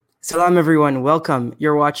Salam everyone, welcome.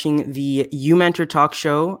 You're watching the You Mentor Talk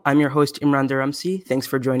Show. I'm your host Imran Dharamsi. Thanks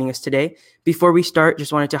for joining us today. Before we start,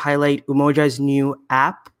 just wanted to highlight Umoja's new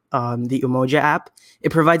app, the Umoja app.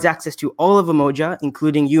 It provides access to all of Umoja,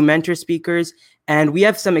 including You Mentor speakers, and we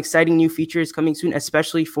have some exciting new features coming soon,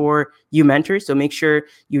 especially for You Mentors. So make sure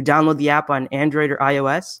you download the app on Android or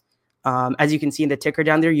iOS. As you can see in the ticker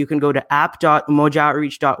down there, you can go to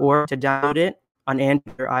app.umojaaoutreach.org to download it on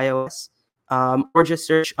Android or iOS. Or just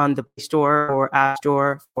search on the Play Store or App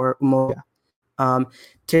Store for Umoja.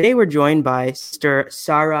 Today we're joined by Sister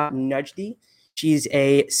Sarah Najdi. She's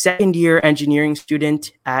a second-year engineering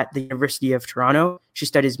student at the University of Toronto. She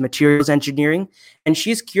studies materials engineering, and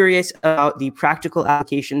she's curious about the practical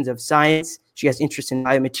applications of science. She has interest in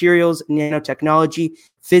biomaterials, nanotechnology,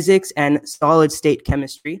 physics, and solid-state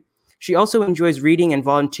chemistry. She also enjoys reading and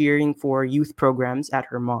volunteering for youth programs at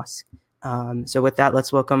her mosque. So with that,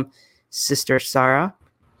 let's welcome Sister Sarah.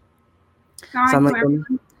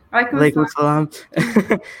 Assalamualaikum. Walaikum salam.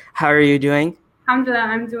 How are you doing? Alhamdulillah,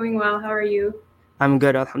 I'm doing well. How are you? I'm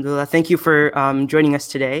good, alhamdulillah. Thank you for joining us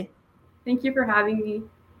today. Thank you for having me.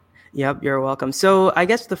 Yep, you're welcome. So I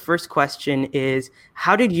guess the first question is,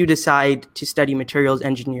 how did you decide to study materials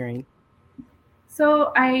engineering?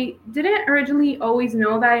 So I didn't originally always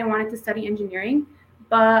know that I wanted to study engineering,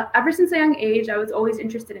 but ever since a young age, I was always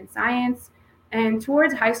interested in science. And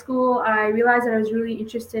towards high school, I realized that I was really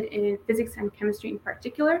interested in physics and chemistry in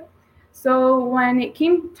particular. So when it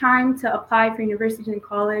came time to apply for university and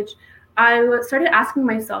college, I started asking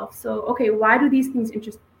myself, so, okay, why do these things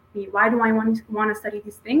interest me? Why do I want to study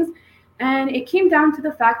these things? And it came down to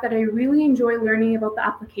the fact that I really enjoy learning about the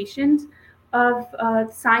applications of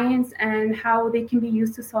science and how they can be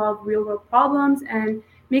used to solve real world problems and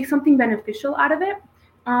make something beneficial out of it.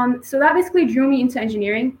 So that basically drew me into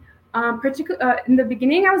engineering. In the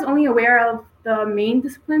beginning, I was only aware of the main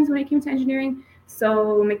disciplines when it came to engineering.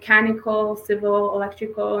 So mechanical, civil,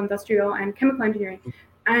 electrical, industrial, and chemical engineering.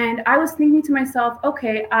 And I was thinking to myself,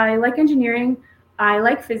 okay, I like engineering, I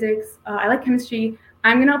like physics, I like chemistry.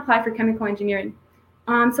 I'm going to apply for chemical engineering.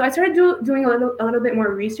 So I started doing a little bit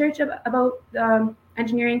more research about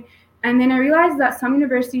engineering. And then I realized that some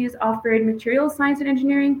universities offered materials science and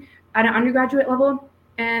engineering at an undergraduate level.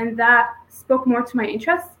 And that spoke more to my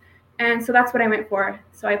interests. And so that's what I went for.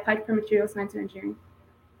 So I applied for materials science and engineering.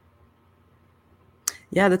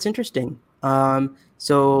 Yeah, that's interesting.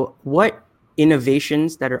 So what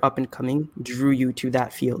innovations that are up and coming drew you to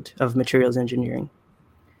that field of materials engineering?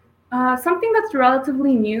 Something that's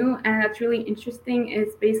relatively new and that's really interesting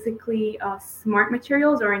is basically smart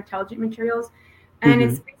materials or intelligent materials. And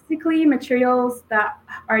it's basically materials that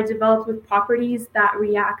are developed with properties that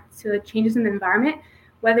react to changes in the environment,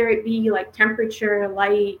 whether it be like temperature,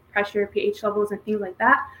 light, pressure, pH levels, and things like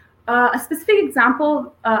that. A specific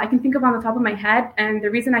example I can think of on the top of my head, and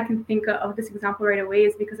the reason I can think of this example right away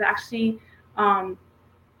is because I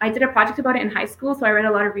did a project about it in high school, so I read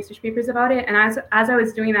a lot of research papers about it. And as I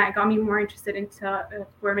was doing that, it got me more interested into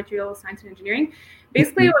for materials science and engineering.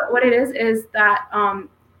 Basically, what it is that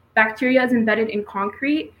bacteria is embedded in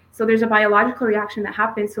concrete. So there's a biological reaction that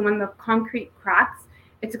happens. So when the concrete cracks,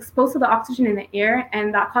 it's exposed to the oxygen in the air,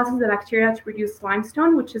 and that causes the bacteria to produce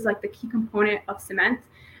limestone, which is like the key component of cement.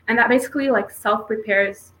 And that basically like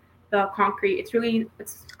self-repairs the concrete. It's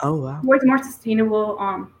towards more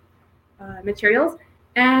sustainable materials.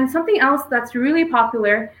 And something else that's really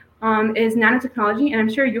popular is nanotechnology, and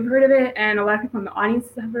I'm sure you've heard of it, and a lot of people in the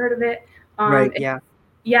audience have heard of it. Right, yeah.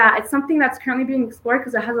 Yeah, it's something that's currently being explored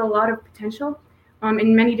because it has a lot of potential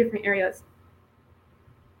in many different areas.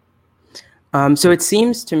 So it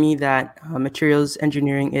seems to me that materials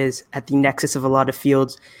engineering is at the nexus of a lot of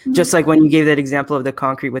fields. Just like when you gave that example of the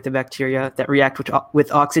concrete with the bacteria that react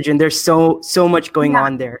with oxygen, there's so much going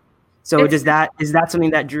on there. So is that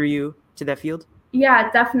something that drew you to that field?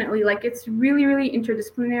 Yeah, definitely. Like it's really, really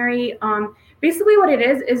interdisciplinary. Basically what it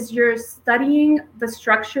is you're studying the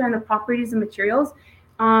structure and the properties of materials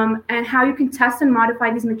and how you can test and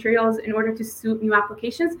modify these materials in order to suit new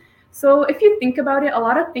applications. So if you think about it, a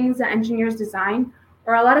lot of things that engineers design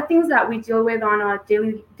or a lot of things that we deal with on a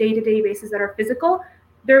day-to-day basis that are physical,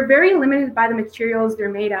 they're very limited by the materials they're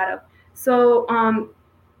made out of. So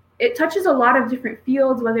it touches a lot of different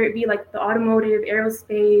fields, whether it be like the automotive,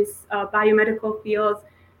 aerospace, biomedical fields.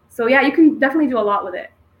 So yeah, you can definitely do a lot with it.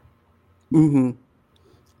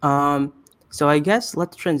 So I guess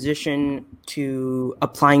let's transition to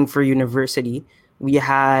applying for university. We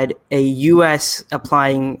had a US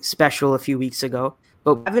applying special a few weeks ago,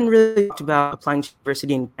 but we haven't really talked about applying to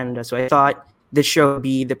university in Canada. So I thought this show would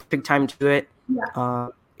be the perfect time to do it. Yeah.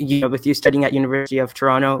 with you studying at University of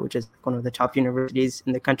Toronto, which is one of the top universities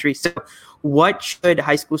in the country. So what should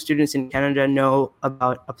high school students in Canada know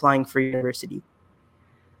about applying for university?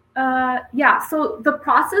 Yeah, so the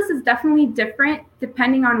process is definitely different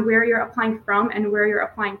depending on where you're applying from and where you're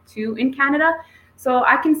applying to in Canada. So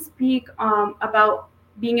I can speak about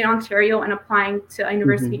being in Ontario and applying to a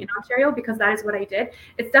university in Ontario because that is what I did.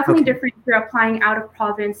 It's definitely different if you're applying out of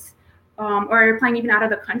province or you're applying even out of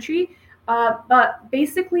the country. But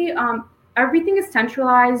basically, everything is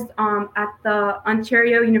centralized at the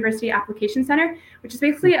Ontario University Application Center, which is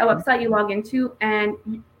basically a website you log into. And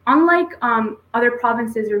unlike other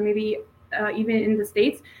provinces or maybe even in the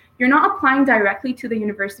States, you're not applying directly to the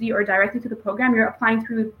university or directly to the program. You're applying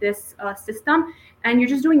through this system, and you're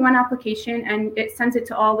just doing one application, and it sends it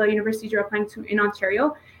to all the universities you're applying to in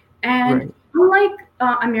Ontario. And unlike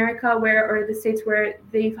America, or the States, where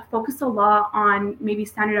they focus a lot on maybe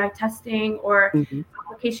standardized testing or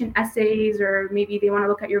application essays, or maybe they want to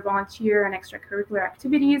look at your volunteer and extracurricular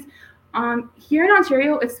activities, here in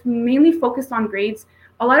Ontario, it's mainly focused on grades.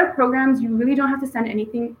 A lot of programs, you really don't have to send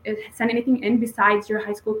anything in besides your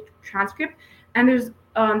high school transcript. And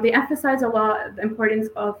they emphasize a lot the importance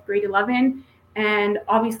of grade 11 and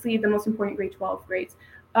obviously the most important grade 12 grades.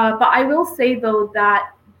 But I will say though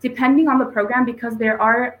that depending on the program, because there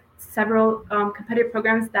are several competitive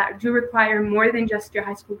programs that do require more than just your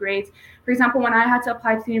high school grades. For example, when I had to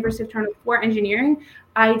apply to the University of Toronto for engineering,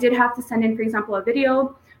 I did have to send in, for example, a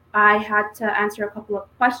video. I had to answer a couple of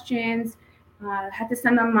questions. Had to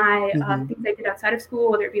send them my things I did outside of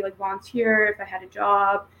school, whether it be like volunteer, if I had a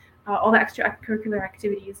job, all the extracurricular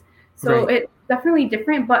activities. So it's definitely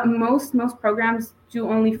different, but most programs do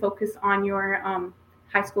only focus on your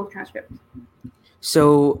high school transcript.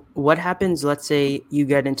 So what happens, let's say you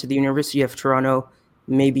get into the University of Toronto,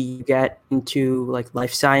 maybe you get into like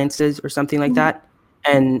life sciences or something like that.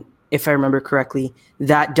 And if I remember correctly,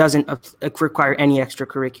 that doesn't require any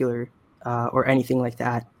extracurricular or anything like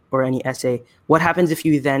that, or any essay. What happens if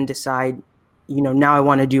you then decide, now I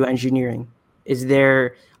want to do engineering?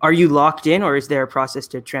 Are you locked in, or is there a process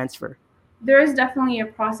to transfer? There is definitely a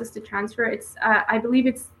process to transfer. I believe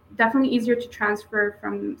it's definitely easier to transfer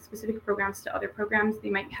from specific programs to other programs. They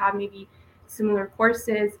might have maybe similar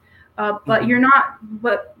courses, but you're not.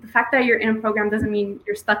 But the fact that you're in a program doesn't mean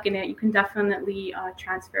you're stuck in it. You can definitely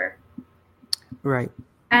transfer. Right.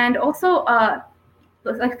 And also,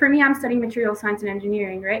 like for me, I'm studying material science and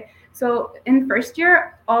engineering, right? So in first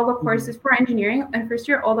year, all the courses for engineering, in first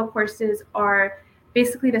year, all the courses are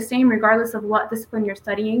basically the same regardless of what discipline you're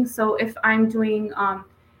studying. So if I'm doing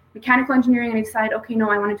mechanical engineering and I decide, okay, no,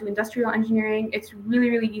 I want to do industrial engineering, it's really,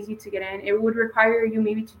 really easy to get in. It would require you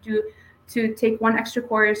maybe to take one extra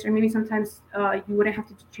course, or maybe sometimes you wouldn't have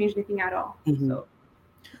to change anything at all. So.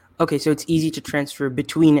 Okay, so it's easy to transfer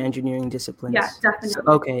between engineering disciplines. Yeah, definitely. So,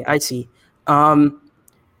 okay, I see.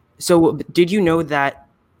 So did you know that,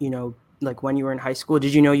 like when you were in high school,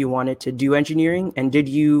 did you know you wanted to do engineering? And did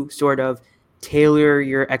you sort of tailor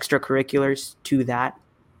your extracurriculars to that?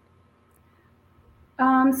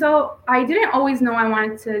 So I didn't always know I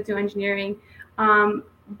wanted to do engineering,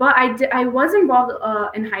 but I was involved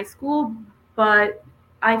in high school, but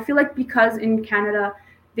I feel like because in Canada,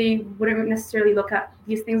 they wouldn't necessarily look at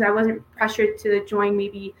these things. I wasn't pressured to join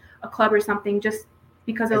maybe a club or something just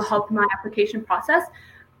because it'll help my application process.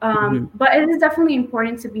 But it is definitely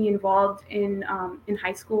important to be involved in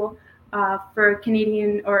high school for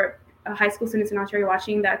Canadian or high school students in Ontario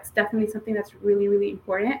watching. That's definitely something that's really, really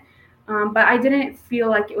important. But I didn't feel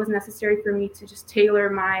like it was necessary for me to just tailor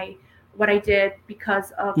what I did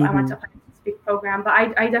because of I went to a specific program. But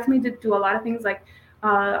I definitely did do a lot of things. Like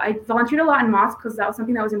I volunteered a lot in mosque because that was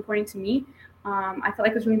something that was important to me. I felt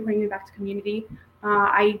like it was really important to give back to community.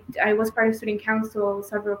 I was part of student council,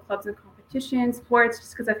 several clubs and competitions, sports,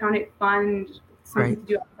 just because I found it fun, something to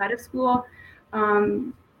do outside of school.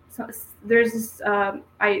 So there's this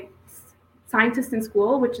scientist in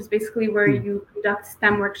school, which is basically where you conduct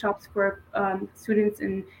STEM workshops for students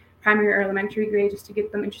in primary or elementary grade just to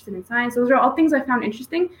get them interested in science. Those are all things I found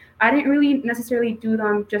interesting. I didn't really necessarily do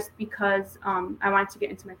them just because I wanted to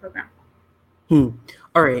get into my program.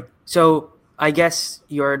 All right. So I guess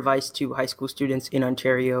your advice to high school students in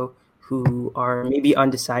Ontario who are maybe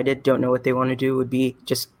undecided, don't know what they want to do, would be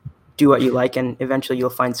just do what you like and eventually you'll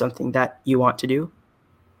find something that you want to do?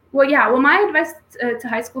 Well, yeah. Well, my advice to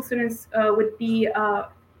high school students would be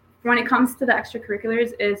when it comes to the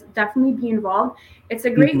extracurriculars is definitely be involved. It's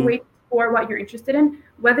a great way for what you're interested in,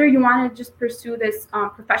 whether you want to just pursue this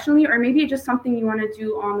professionally or maybe just something you want to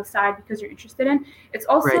do on the side because you're interested in. It's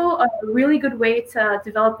also a really good way to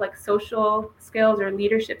develop like social skills or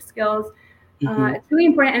leadership skills. Mm-hmm. It's really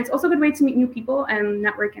important, and it's also a good way to meet new people and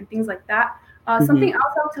network and things like that. Something Mm-hmm.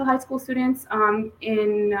 else I'll tell high school students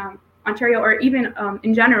in Ontario, or even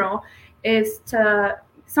in general, is to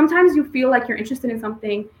sometimes you feel like you're interested in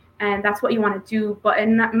something and that's what you want to do, but it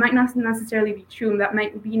might not necessarily be true. That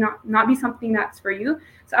might be not be something that's for you.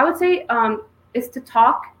 So I would say is to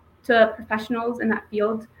talk to professionals in that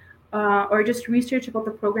field, or just research about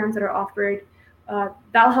the programs that are offered.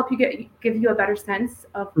 That'll help you give you a better sense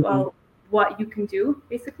of Mm-hmm. what you can do,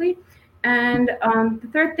 basically. And the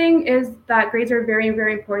third thing is that grades are very,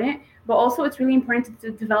 very important, but also it's really important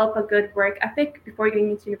to develop a good work ethic before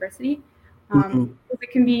getting into university. Mm-hmm. Because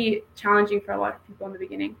it can be challenging for a lot of people in the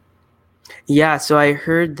beginning. Yeah, so I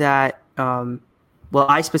heard that, well,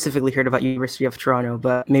 I specifically heard about University of Toronto,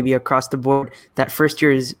 but maybe across the board, that first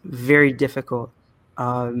year is very difficult.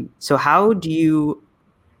 So how do you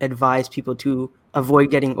advise people to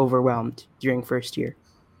avoid getting overwhelmed during first year?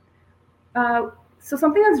 Uh, so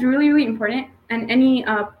something that's really, really important, and any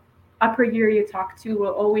upper year you talk to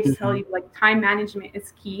will always tell Mm-hmm. you, like, time management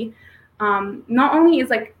is key. Not only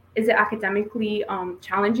is it academically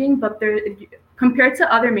challenging, but there, compared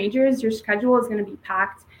to other majors, your schedule is going to be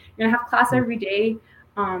packed. You're going to have class every day.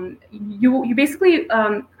 You basically,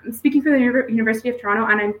 speaking for the University of Toronto,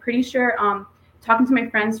 and I'm pretty sure, talking to my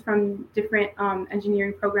friends from different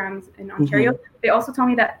engineering programs in Ontario, Mm-hmm. they also tell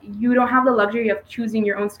me that you don't have the luxury of choosing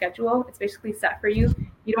your own schedule. It's basically set for you.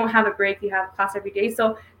 You don't have a break. You have class every day.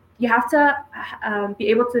 So you have to be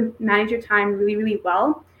able to manage your time really, really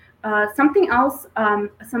well. Something else I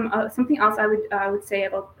would say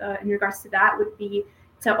about in regards to that would be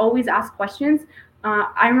to always ask questions.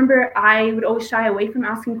 I remember I would always shy away from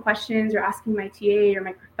asking questions or asking my TA or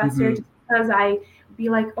my professor, Mm-hmm. just because I be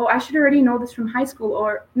like, oh, I should already know this from high school,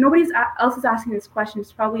 or else is asking this question.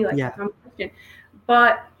 It's probably like a Yeah. dumb question,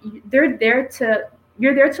 but they're there to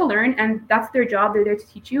you're there to learn, and that's their job. They're there to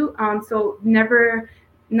teach you. So never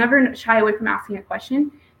shy away from asking a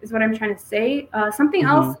question is what I'm trying to say. Something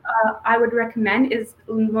Mm-hmm. else I would recommend is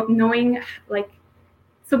knowing, like,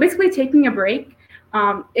 so basically taking a break.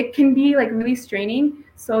 It can be like really straining,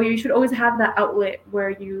 so you should always have that outlet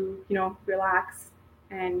where you relax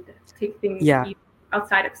and take things Yeah. easy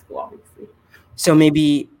outside of school, obviously. So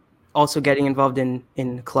maybe also getting involved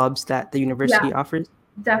in clubs that the Yeah, university offers.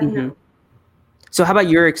 Mm-hmm. definitely. So how about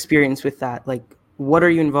your experience with that? Like, what are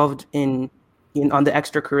you involved in on the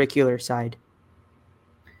extracurricular side?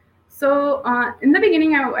 So in the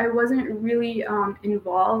beginning, I wasn't really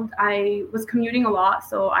involved. I was commuting a lot,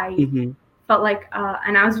 so I Mm-hmm. felt like,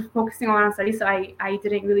 and I was focusing a lot on studies, so I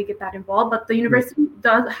didn't really get that involved. But the Right. university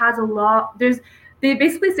does has a lot. They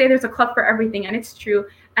basically say there's a club for everything, and it's true.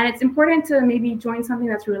 And it's important to maybe join something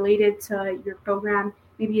that's related to your program,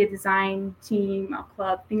 maybe a design team, a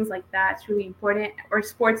club, things like that. It's really important. Or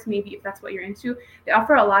sports, maybe if that's what you're into. They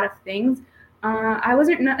offer a lot of things. I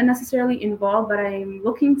wasn't necessarily involved, but I'm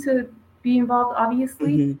looking to be involved,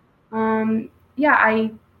 obviously. Mm-hmm. Yeah,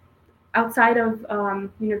 I outside of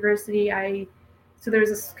university, I so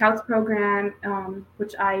there's a scouts program,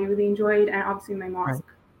 which I really enjoyed, and obviously my Right. mosque.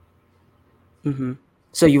 Mm-hmm.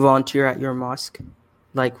 So you volunteer at your mosque,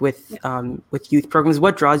 like Yeah. with youth programs.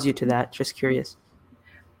 What draws you to that? Just curious.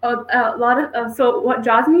 A lot of so what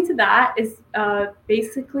draws me to that is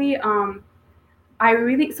basically I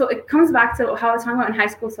really so it comes back to how I was talking about in high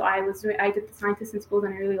school. So I did the scientists in schools,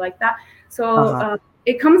 and I really like that. So Uh-huh.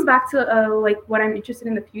 it comes back to like what I'm interested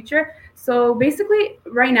in the future. So basically,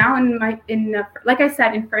 right now like I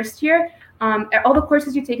said, in first year, all the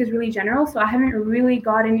courses you take is really general. So I haven't really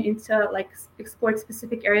gotten into like explored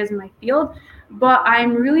specific areas in my field, but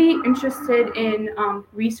I'm really interested in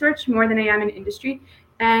research more than I am in industry.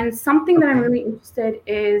 And something that I'm Okay. really interested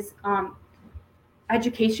is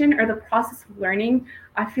education, or the process of learning.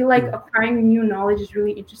 I feel like Mm. acquiring new knowledge is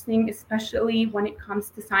really interesting, especially when it comes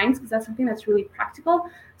to science, because that's something that's really practical.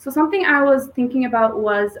 So something I was thinking about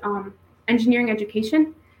was engineering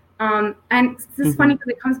education. And this is Mm-hmm. funny because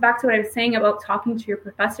it comes back to what I was saying about talking to your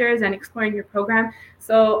professors and exploring your program.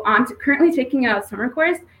 So I'm currently taking a summer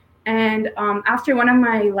course, and after one of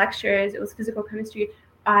my lectures, it was physical chemistry.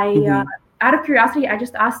 I Mm-hmm. out of curiosity, I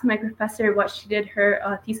just asked my professor what she did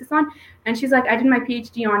her thesis on, and she's like, I did my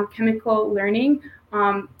PhD on chemical learning,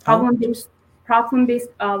 Oh, interesting. problem-based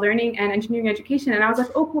learning and engineering education. And I was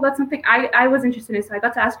like, oh, cool, that's something I was interested in. So I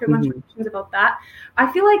got to ask her a bunch of Mm-hmm. questions about that.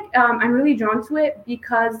 I feel like I'm really drawn to it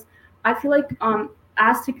because I feel like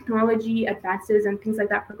as technology advances and things like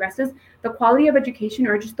that progresses, the quality of education,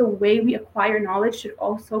 or just the way we acquire knowledge, should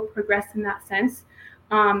also progress in that sense.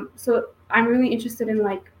 So I'm really interested in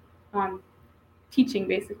like um, teaching,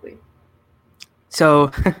 basically.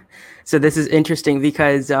 So, so this is interesting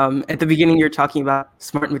because at the beginning you're talking about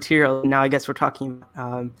smart material. Now I guess we're talking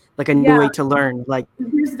like a new Yeah, way to learn. Like,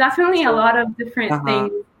 there's definitely a so, lot of different uh-huh,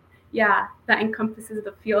 things, yeah, that encompasses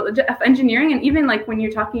the field of engineering, and even like when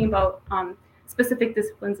you're talking about specific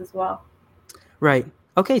disciplines as well. right.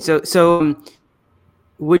 Okay, so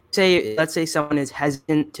would you say, let's say someone is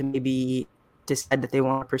hesitant to maybe decide that they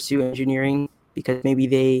want to pursue engineering because maybe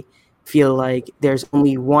they feel like there's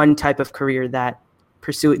only one type of career that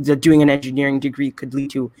doing an engineering degree could lead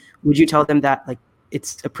to. Would you tell them that like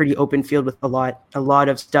it's a pretty open field with a lot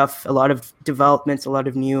of stuff, a lot of developments, a lot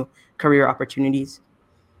of new career opportunities?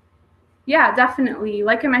 Yeah, definitely.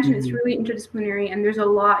 Like I mentioned, it's Hmm. really interdisciplinary, and there's a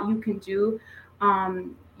lot you can do.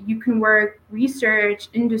 You can work research,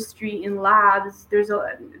 industry, in labs. There's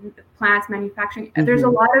a plants, manufacturing. There's a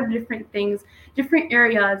Hmm. lot of different things, different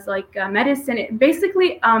areas like medicine.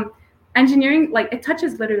 Basically, engineering, like it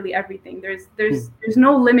touches literally everything. There's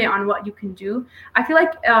no limit on what you can do. I feel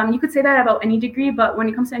like you could say that about any degree, but when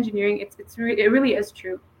it comes to engineering, it really is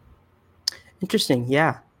true. Interesting.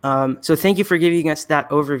 Yeah. So thank you for giving us that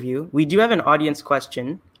overview. We do have an audience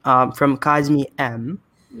question from Kazmi M.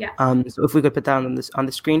 Yeah. So if we could put that on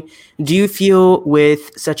the screen, do you feel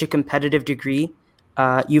with such a competitive degree,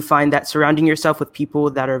 you find that surrounding yourself with people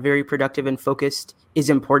that are very productive and focused is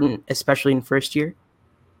important, especially in first year?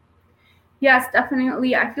 Yes,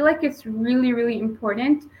 definitely. I feel like it's really, really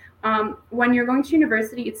important. When you're going to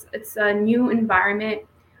university, it's a new environment.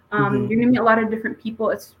 Hmm. You're gonna meet a lot of different people.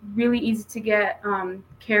 It's really easy to get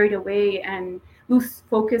carried away and lose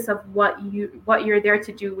focus of what you're there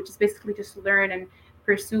to do, which is basically just learn and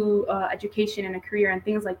pursue education and a career and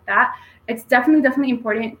things like that. It's definitely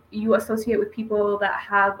important you associate with people that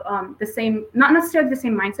have the same, not necessarily the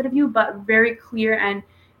same mindset of you, but very clear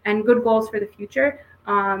and good goals for the future.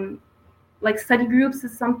 Like study groups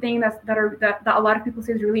is something that a lot of people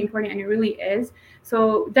say is really important, and it really is.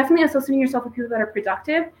 So definitely associating yourself with people that are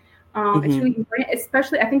productive. It's Hmm. really important,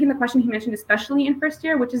 especially I think in the question he mentioned, especially in first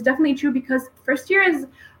year, which is definitely true because first year is,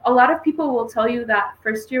 a lot of people will tell you that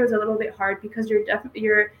first year was a little bit hard because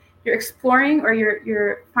you're exploring, or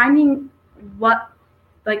you're finding what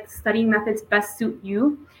like studying methods best suit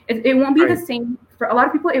you. It won't be the Right. same for a lot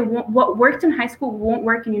of people. It won't, what worked in high school won't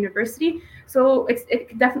work in university. So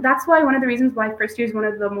that's why one of the reasons why first year is one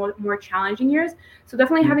of the more challenging years. So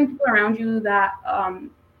definitely Mhm. having people around you that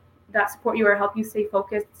support you or help you stay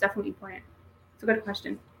focused is definitely important. It's a good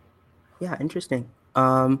question. Yeah, interesting.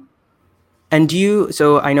 And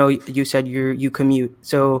so I know you said you commute.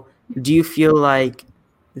 So do you feel like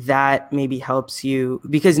that maybe helps you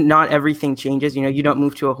because not everything changes, you don't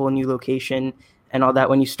move to a whole new location and all that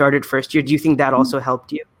when you started first year. Do you think that also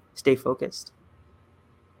helped you stay focused?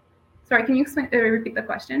 Sorry, can you repeat the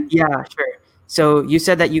question? Yeah, sure. So you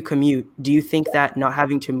said that you commute. Do you think that not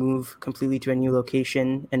having to move completely to a new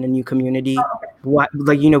location and a new community, like,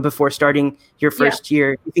 before starting your Yeah. first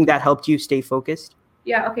year, you think that helped you stay focused?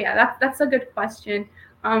 Yeah, okay, yeah, that's a good question.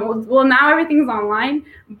 Well, now everything's online,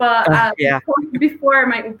 but Yeah. before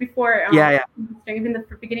Yeah, yeah. even the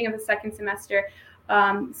beginning of the second semester,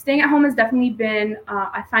 staying at home has definitely been.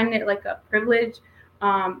 I find it like a privilege.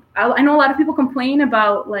 I know a lot of people complain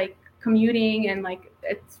about like commuting and like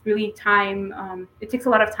it's really time. It takes a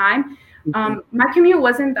lot of time. Mhm. My commute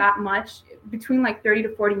wasn't that much, between like 30 to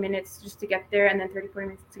 40 minutes just to get there, and then 30 40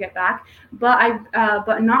 minutes to get back. But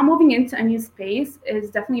not moving into a new space is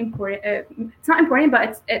definitely important. It's not important,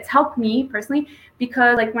 but it's helped me personally,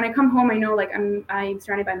 because like when I come home, I know like I'm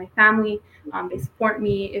surrounded by my family. They support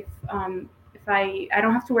me. If I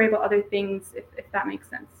don't have to worry about other things, if that makes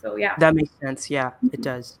sense. So yeah. That makes sense. Yeah, it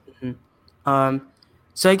does. Mhm. Um,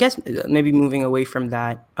 so I guess maybe moving away from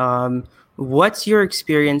that, what's your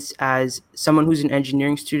experience as someone who's an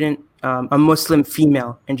engineering student, a Muslim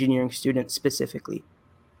female engineering student specifically?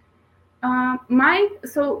 My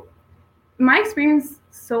so my experience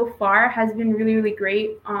so far has been really, really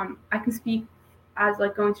great. I can speak as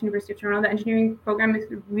like going to University of Toronto. The engineering program is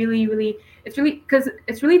really, really, it's really, because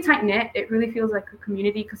it's really tight knit. It really feels like a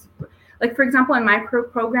community. Because, like for example, in my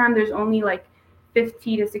program, there's only like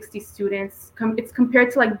 50 to 60 students. It's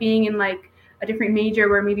compared to like being in like a different major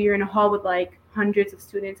where maybe you're in a hall with like hundreds of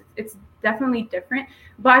students. It's definitely different.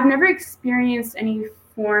 But I've never experienced any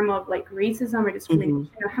form of like racism or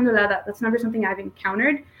discrimination. Hmm. Alhamdulillah, that's never something I've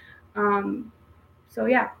encountered. um, so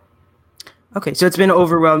yeah, Okay, so it's been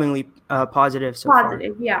overwhelmingly positive so far.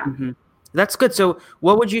 positive. Yeah. Hmm. That's good. So,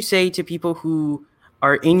 what would you say to people who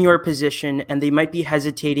are in your position and they might be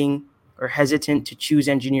hesitating or hesitant to choose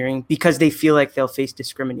engineering because they feel like they'll face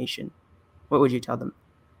discrimination? What would you tell them?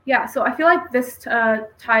 Yeah, so I feel like this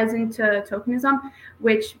ties into tokenism,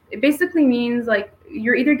 which it basically means like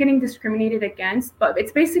you're either getting discriminated against, but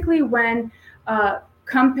it's basically when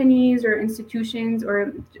companies or institutions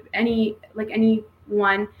or anyone,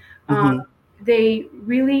 um, Mm-hmm. they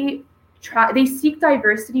really they seek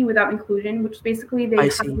diversity without inclusion, which basically I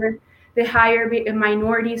see. they hire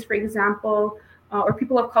minorities, for example, or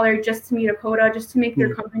people of color just to meet a quota, just to make their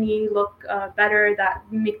Mm. company look better, that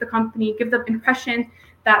make the company give the impression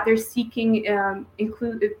that they're seeking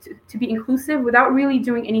to be inclusive without really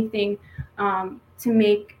doing anything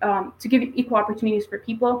to give equal opportunities for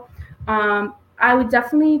people. I would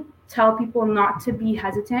definitely tell people not to be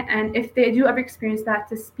hesitant, and if they do ever experience that,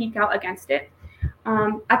 to speak out against it.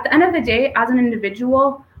 At the end of the day, as an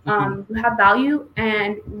individual, Mm-hmm. you have value,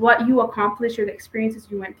 and what you accomplish or the experiences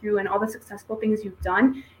you went through and all the successful things you've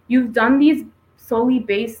done these solely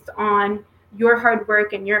based on your hard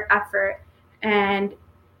work and your effort. And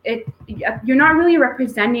you're not really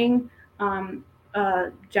representing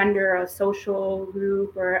a gender, a social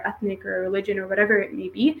group, or ethnic, or religion, or whatever it may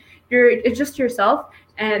be. It's just yourself,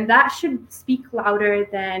 and that should speak louder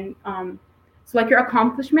than so like your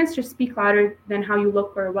accomplishments should speak louder than how you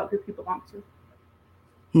look or what group you belong to.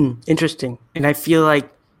 Interesting. And I feel like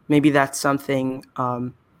maybe that's something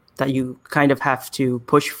that you kind of have to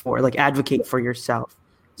push for, like advocate for yourself.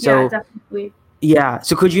 Yeah, So, definitely. yeah.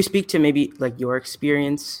 So, could you speak to maybe like your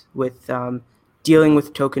experience with dealing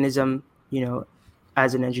with tokenism,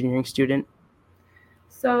 as an engineering student?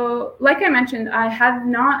 So, like I mentioned, I have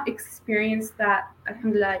not experienced that,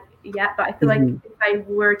 alhamdulillah, yet, but I feel like Mm-hmm. if I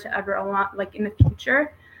were to ever, like in the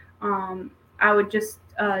future, I would just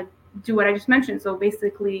do what I just mentioned. So,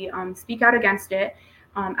 basically, speak out against it,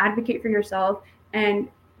 advocate for yourself, and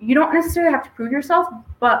you don't necessarily have to prove yourself,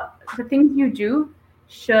 but the things you do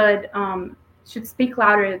should speak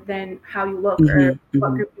louder than how you look or Mm-hmm. what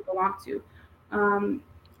Mm-hmm. group you belong to. Um,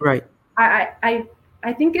 Right.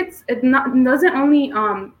 I think it not doesn't only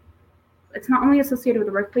it's not only associated with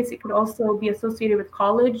the workplace. It could also be associated with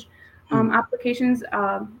college Mm. applications.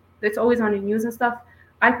 It's always on the news and stuff.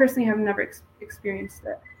 I personally have never experienced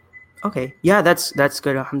it. Okay. Yeah, that's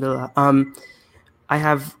good. Alhamdulillah. I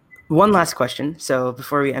have one last question. So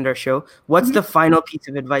before we end our show, what's the Mhm. final piece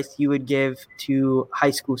of advice you would give to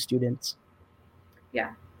high school students?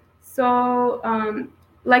 Yeah. So,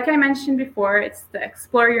 like I mentioned before, it's to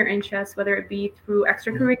explore your interests, whether it be through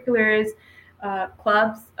extracurriculars,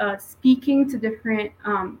 clubs, speaking to different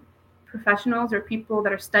professionals or people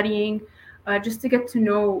that are studying, just to get to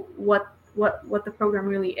know what the program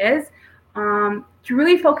really is. To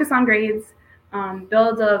really focus on grades,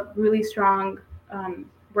 build a really strong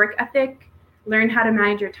work ethic, learn how to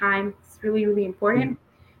manage your time. It's really really Mm. important.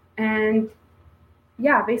 And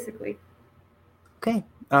yeah, basically. Okay.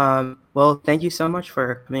 Well, thank you so much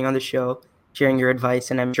for coming on the show, sharing your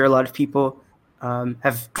advice, and I'm sure a lot of people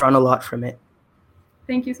have drawn a lot from it.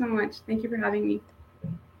 Thank you so much. Thank you for having me.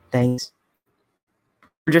 Thanks.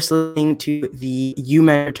 You're just listening to the You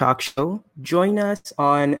Mentor Talk Show. Join us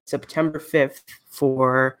on September 5th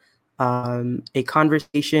for a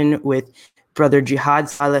conversation with Brother Jihad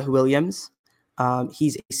Saleh Williams.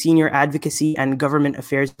 He's a senior advocacy and government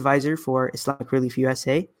affairs advisor for Islamic Relief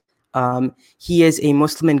USA. He is a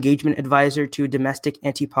Muslim engagement advisor to domestic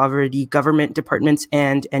anti-poverty government departments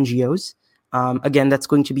and NGOs. Again, that's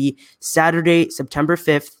going to be Saturday, September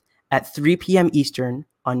 5th at 3 p.m. Eastern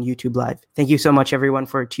on YouTube Live. Thank you so much, everyone,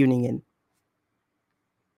 for tuning in.